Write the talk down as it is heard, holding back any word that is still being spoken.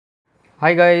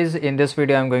Hi guys, in this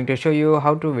video I'm going to show you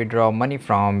how to withdraw money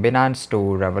from Binance to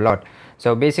Revolut.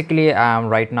 So basically I'm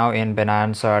right now in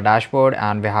Binance dashboard,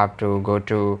 and we have to go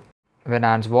to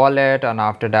Binance wallet, and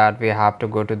after that we have to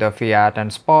go to the fiat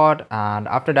and spot, and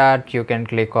after that you can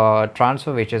click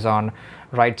transfer, which is on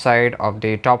right side of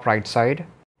the top right side.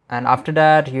 And after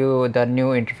that the new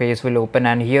interface will open,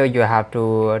 and here you have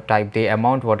to type the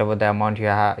amount, whatever the amount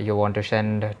you want to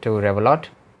send to Revolut.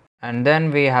 And then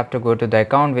we have to go to the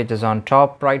account, which is on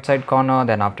top right side corner.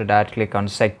 Then after that click on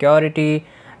security,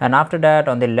 and after that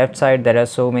on the left side there are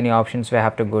so many options. We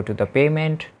have to go to the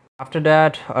payment. After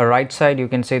that right side you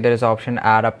can see there is option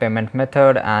add a payment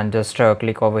method, and just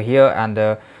click over here and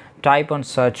type on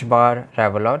search bar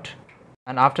Revolut.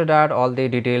 And after that all the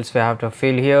details we have to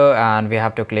fill here, and we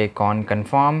have to click on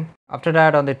confirm. After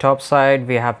that on the top side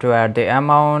we have to add the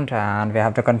amount, and we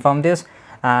have to confirm this.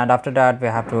 And after that we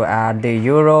have to add the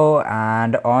euro,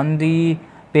 and on the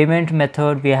payment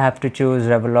method we have to choose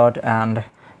Revolut, and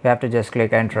we have to just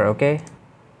click enter. Okay,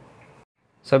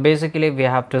 so basically we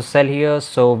have to sell here,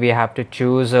 so we have to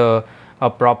choose a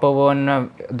proper one.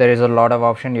 There is a lot of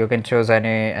option, you can choose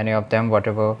any of them,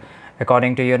 whatever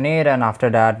according to your need. And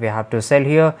after that we have to sell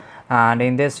here, and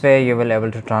in this way you will able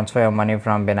to transfer your money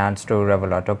from Binance to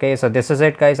Revolut. Okay, so this is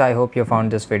it guys. I hope you found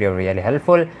this video really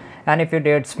helpful, and if you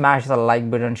did, smash the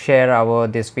like button, share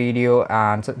this video,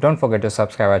 and don't forget to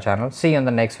subscribe our channel. See you in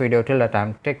the next video. Till that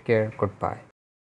time, take care, goodbye.